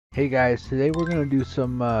Hey guys, today we're gonna do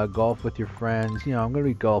some golf with your friends. You know, I'm gonna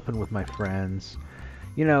be golfing with my friends.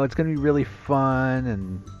 You know, it's gonna be really fun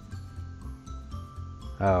and...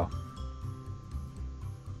 Oh.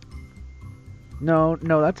 No,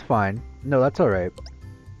 that's fine. No, that's alright.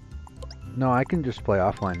 No, I can just play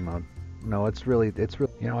offline mode. No, it's really...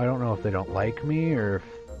 You know, I don't know if they don't like me or if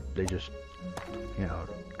they just... You know,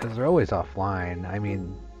 because they're always offline. I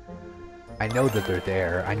mean, I know that they're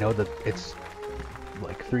there. I know that it's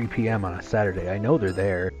like 3 p.m. on a Saturday. I know they're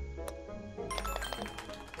there.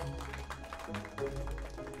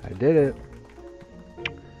 I did it.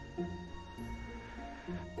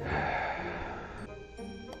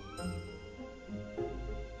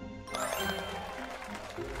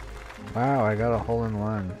 Wow, I got a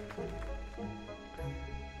hole-in-one.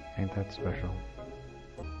 Ain't that special.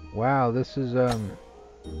 Wow, this is a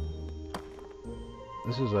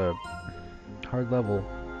hard level.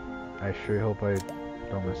 I sure hope I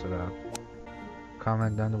don't mess it up.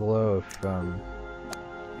 Comment down below if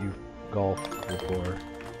you've golfed before.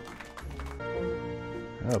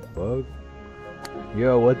 Oh, bug.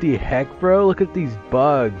 Yo, what the heck, bro? Look at these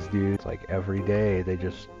bugs, dude. It's like every day they're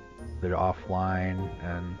offline,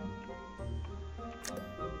 and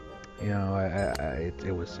you know,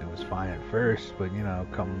 it was fine at first, but you know,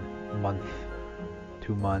 come month,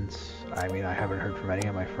 2 months, I mean, I haven't heard from any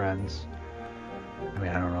of my friends. I mean,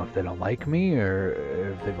 I don't know if they don't like me or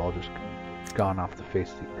if they've all just gone off the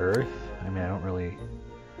face of the earth. I mean, I don't really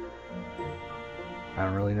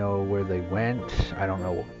know where they went. I don't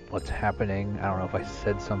know what's happening. I don't know if I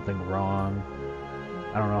said something wrong.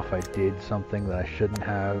 I don't know if I did something that I shouldn't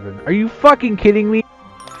have. And are you fucking kidding me?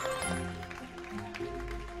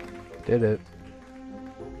 Did it.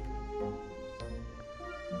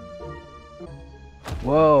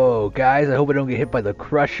 Whoa, guys, I hope I don't get hit by the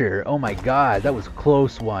crusher. Oh my god, that was a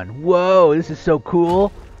close one. Whoa, this is so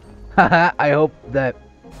cool. Haha, I hope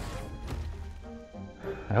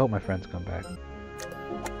my friends come back.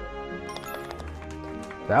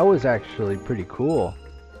 That was actually pretty cool.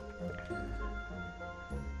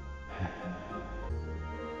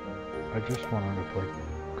 I just wanted to play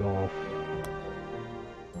golf.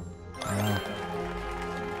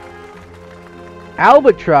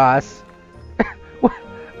 Albatross?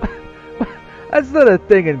 That's not a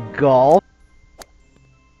thing in golf.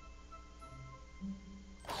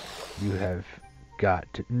 You have got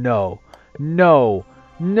to... No.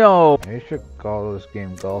 I should call this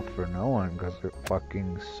game Golf for No One because it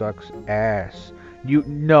fucking sucks ass. You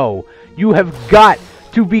have got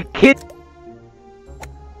to be kidding.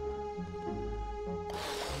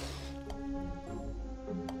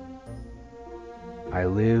 I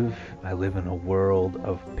live in a world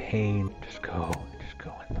of pain. Just go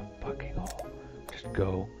in the fucking hole.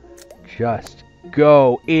 Just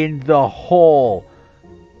go in the hole.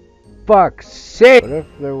 Fuck's sake. What if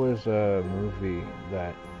there was a movie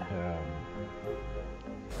that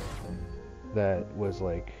was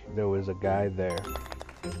like, there was a guy there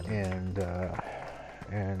and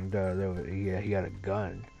he had a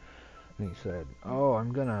gun and he said, oh,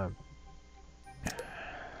 I'm gonna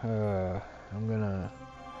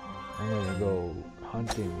go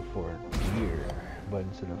hunting for deer, but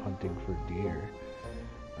instead of hunting for deer,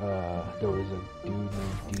 there was a dude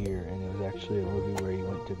named Deer, and it was actually a movie where he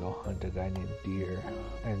went to go hunt a guy named Deer,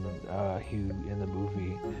 and in the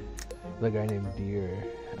movie, the guy named Deer,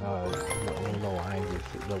 one of the lines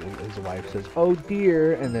is his wife says, "Oh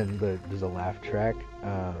dear," and then there's a laugh track.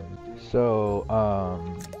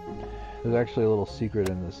 There's actually a little secret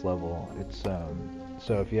in this level. It's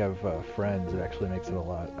so if you have friends, it actually makes it a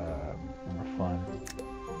lot more fun.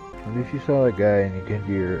 What if you saw a guy and you came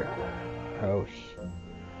to your house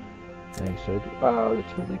and he said, "Wow,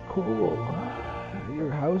 that's really cool.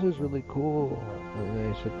 Your house is really cool." And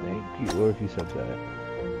then he said, "Thank you." What if you said that?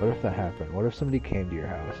 What if that happened? What if somebody came to your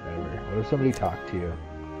house ever? What if somebody talked to you?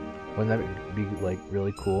 Wouldn't that be like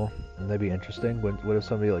really cool? Wouldn't that be interesting? What if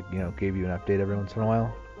somebody, like, you know, gave you an update every once in a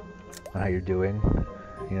while on how you're doing?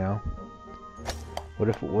 You know?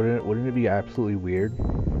 Wouldn't it be absolutely weird?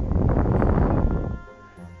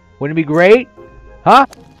 Wouldn't it be great? Huh?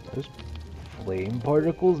 There's flame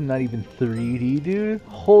particles, not even 3D, dude.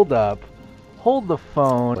 Hold up. Hold the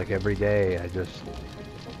phone. Like every day, I just...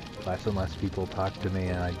 less and less people talk to me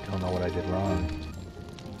and I don't know what I did wrong.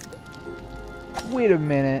 Wait a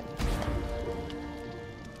minute.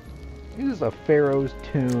 This is a pharaoh's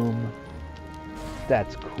tomb.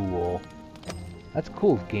 That's cool. That's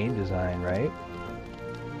cool game design, right?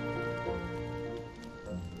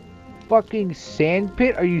 Fucking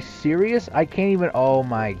sandpit? Are you serious? I can't even... Oh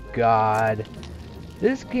my god.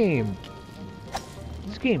 This game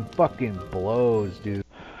fucking blows, dude.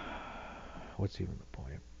 what's even the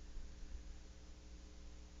point?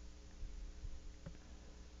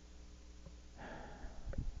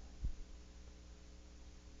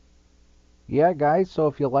 Yeah, guys, so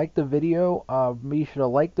if you liked the video, be sure to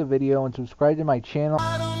like the video and subscribe to my channel.